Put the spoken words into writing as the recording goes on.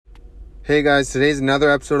Hey guys, today's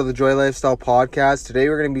another episode of the Joy Lifestyle Podcast. Today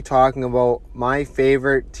we're going to be talking about my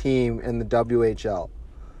favorite team in the WHL.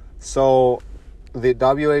 So, the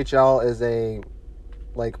WHL is a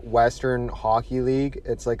Western hockey league.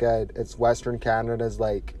 It's Western Canada's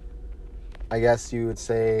I guess you would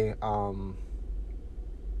say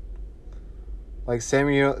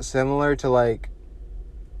similar to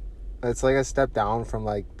it's like a step down from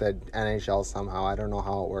the NHL somehow. I don't know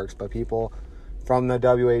how it works, but people from the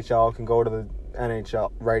WHL can go to the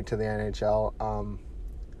NHL, right to the NHL.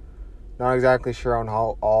 Not exactly sure on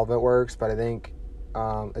how all of it works, but I think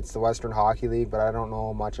it's the Western Hockey League, but I don't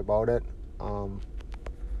know much about it.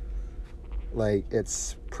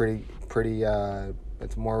 It's pretty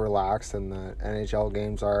it's more relaxed than the NHL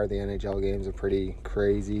games are. The NHL games are pretty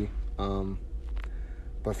crazy.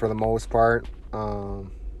 But for the most part,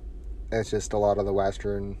 it's just a lot of the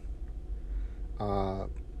Western,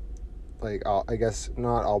 I guess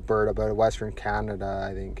not Alberta, but Western Canada,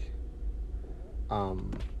 I think,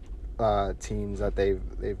 teams that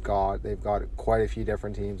they've got. They've got quite a few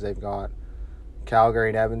different teams. They've got Calgary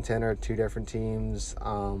and Edmonton are two different teams. They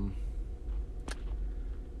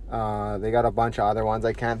got a bunch of other ones.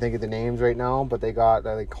 I can't think of the names right now, but they got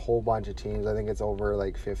a whole bunch of teams. I think it's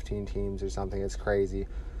over 15 teams or something. It's crazy.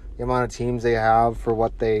 The amount of teams they have for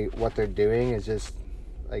what they're doing is just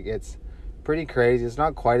it's pretty crazy. It's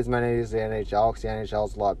not quite as many as the NHL, because the NHL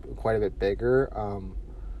is quite a bit bigger.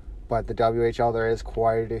 But the WHL, there is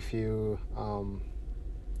quite a few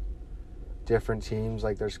different teams.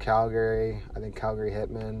 There's Calgary, I think Calgary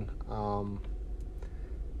Hitmen,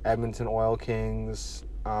 Edmonton Oil Kings.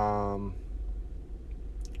 If I'm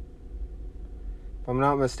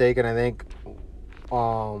not mistaken, I think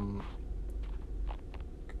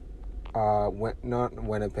not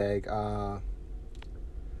Winnipeg.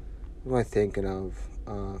 What am I thinking of?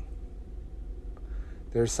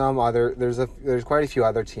 There's quite a few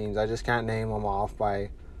other teams. I just can't name them off the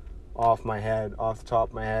top of my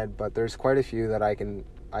head. But there's quite a few that I can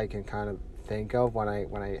kind of think of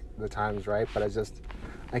when the time's right. But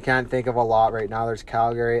I can't think of a lot right now. There's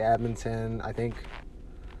Calgary, Edmonton. I think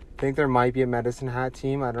there might be a Medicine Hat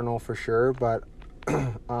team. I don't know for sure, but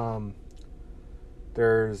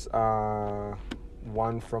there's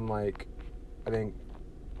one from I think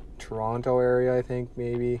Toronto area. I think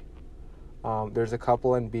maybe. There's a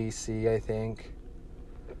couple in BC, I think.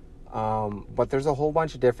 But there's a whole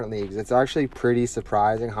bunch of different leagues. It's actually pretty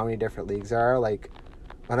surprising how many different leagues there are.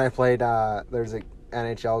 When I played, there's an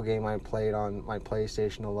NHL game I played on my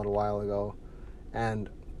PlayStation a little while ago, and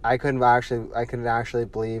I couldn't actually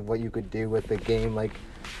believe what you could do with the game.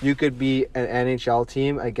 You could be an NHL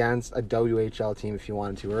team against a WHL team if you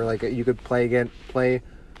wanted to, or you could play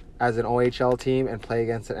as an OHL team and play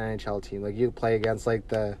against an NHL team. You could play against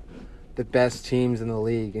the best teams in the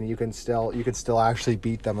league, and you can still actually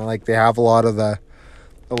beat them. And they have a lot of the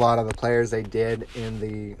players they did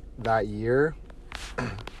in that year.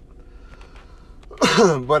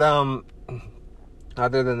 But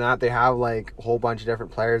other than that, they have a whole bunch of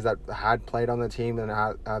different players that had played on the team and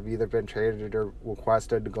have either been traded or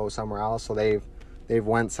requested to go somewhere else. So they've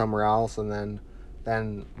went somewhere else, and then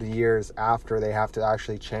the years after, they have to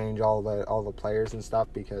actually change all the players and stuff,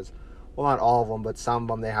 because, well, not all of them, but some of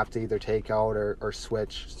them they have to either take out or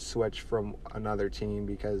switch from another team,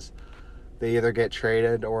 because they either get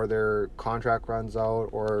traded or their contract runs out,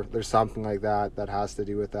 or there's something like that has to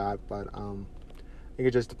do with that. But I think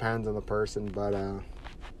it just depends on the person, but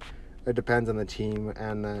it depends on the team,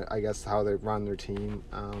 and I guess how they run their team,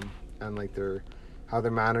 and how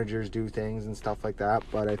their managers do things and stuff like that.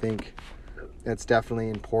 But I think it's definitely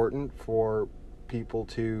important for people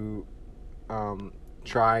to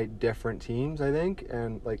try different teams, I think.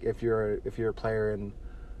 And if you're a player in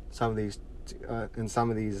some of these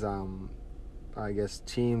I guess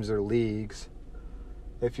teams or leagues,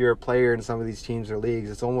 if you're a player in some of these teams or leagues,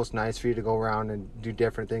 it's almost nice for you to go around and do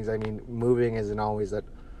different things. I mean, moving isn't always a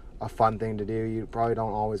fun thing to do. You probably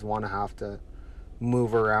don't always want to have to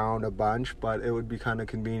move around a bunch, but it would be kind of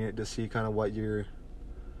convenient to see kind of what you're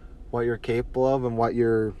capable of and what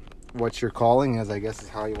your calling is, I guess is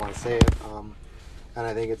how you want to say it. And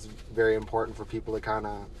I think it's very important for people to kind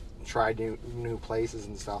of try new places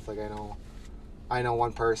and stuff. I know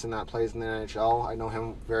one person that plays in the NHL. I know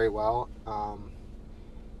him very well.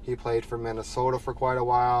 He played for Minnesota for quite a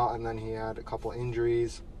while, and then he had a couple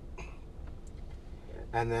injuries.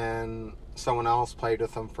 And then someone else played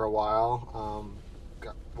with him for a while.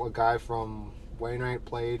 A guy from Wainwright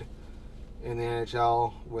played in the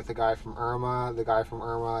NHL with a guy from Irma. The guy from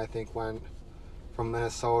Irma, I think, went from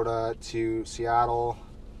Minnesota to Seattle.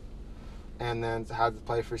 and then had to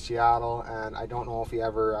play for Seattle, and I don't know if he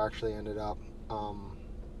ever actually ended up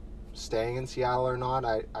staying in Seattle or not.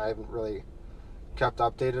 I haven't really kept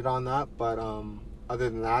updated on that, but other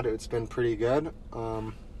than that, it's been pretty good.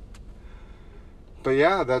 But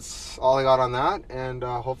yeah, that's all I got on that, and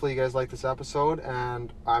hopefully you guys like this episode,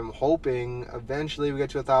 and I'm hoping eventually we get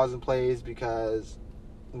to 1,000 plays, because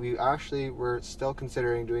we're still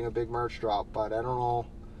considering doing a big merch drop, but I don't know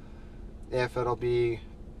if it'll be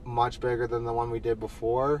much bigger than the one we did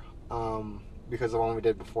before, because the one we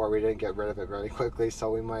did before, we didn't get rid of it very quickly,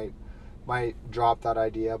 so we might drop that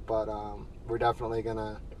idea, but we're definitely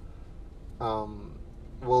gonna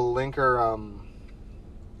we'll link our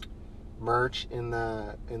merch in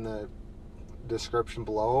the description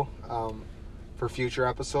below for future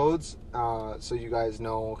episodes, so you guys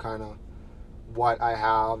know kind of what I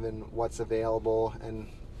have and what's available, and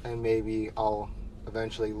maybe I'll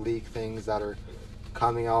eventually leak things that are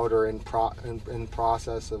coming out or in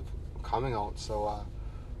process of coming out. So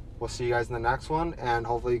we'll see you guys in the next one, and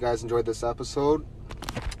hopefully you guys enjoyed this episode,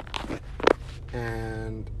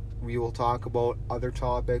 and we will talk about other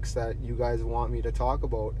topics that you guys want me to talk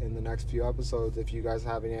about in the next few episodes. If you guys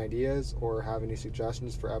have any ideas or have any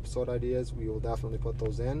suggestions for episode ideas, we will definitely put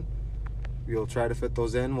those in. We will try to fit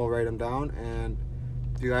those in. We'll write them down, and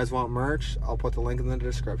if you guys want merch, I'll put the link in the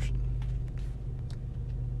description.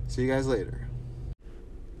 See you guys later.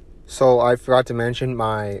 So I forgot to mention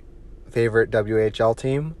my favorite WHL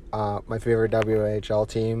team. My favorite WHL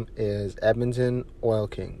team is Edmonton Oil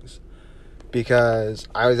Kings, because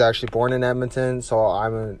I was actually born in Edmonton, so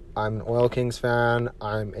I'm an Oil Kings fan.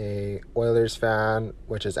 I'm a Oilers fan,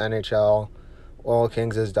 which is NHL. Oil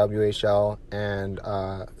Kings is WHL, and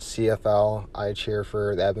CFL, I cheer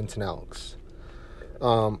for the Edmonton Elks.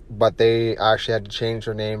 But they actually had to change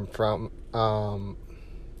their name from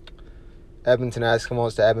Edmonton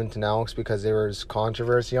Eskimos to Edmonton Elks because there was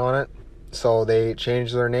controversy on it. So they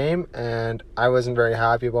changed their name, and I wasn't very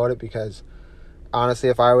happy about it, because honestly,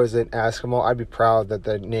 if I was an Eskimo, I'd be proud that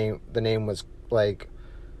the name was like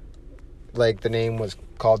the name was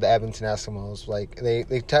called the Edmonton Eskimos. Like they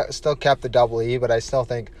still kept the double E, but I still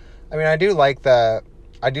think, I mean, I do like the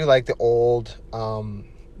old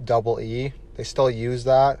double E. They still use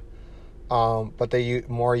that, but they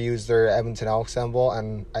use their Edmonton Elk symbol,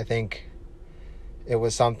 and I think it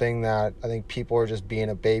was something that I think people were just being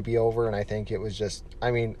a baby over, and I think it was just,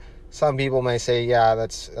 I mean, some people may say, yeah,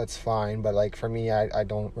 that's fine, but like for me, I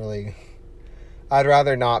don't really, I'd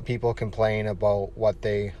rather not people complain about what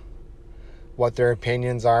their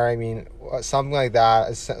opinions are. I mean, something like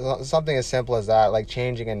that, something as simple as that, like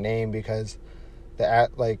changing a name because a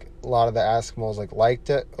lot of the Eskimos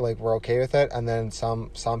liked it, were okay with it, and then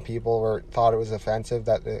some people thought it was offensive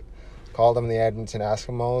that they called them the Edmonton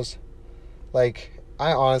Eskimos. Like,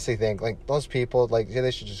 I honestly think those people,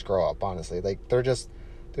 they should just grow up. Honestly, they're just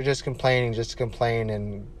complaining just to complain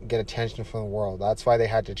and get attention from the world. That's why they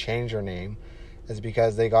had to change their name, is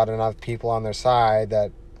because they got enough people on their side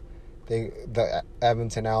that the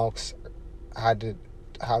Edmonton Elks had to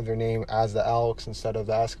have their name as the Elks instead of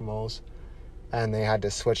the Eskimos, and they had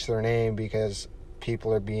to switch their name because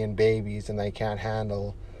people are being babies and they can't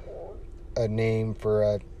handle a name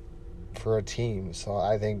for a team. So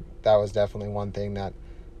I think that was definitely one thing that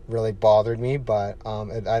really bothered me, but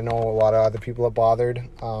I know a lot of other people are bothered,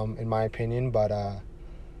 in my opinion, but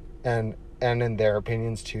and in their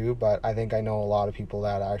opinions too, but I think I know a lot of people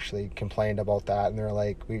that actually complained about that, and they're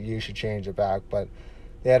like, you should change it back, but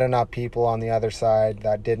they had enough people on the other side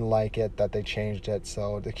that didn't like it that they changed it,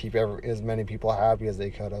 so to keep as many people happy as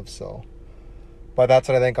they could have. So, but that's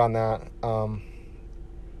what I think on that.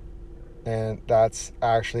 And that's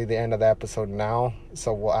actually the end of the episode now.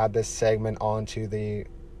 So we'll add this segment onto the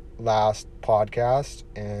last podcast,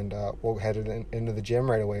 and we'll head into the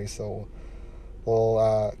gym right away. So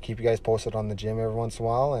we'll keep you guys posted on the gym every once in a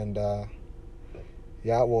while, and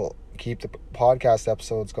we'll keep the podcast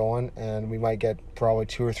episodes going, and we might get probably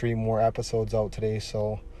 2 or 3 more episodes out today.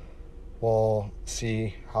 So we'll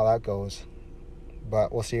see how that goes.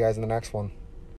 But we'll see you guys in the next one.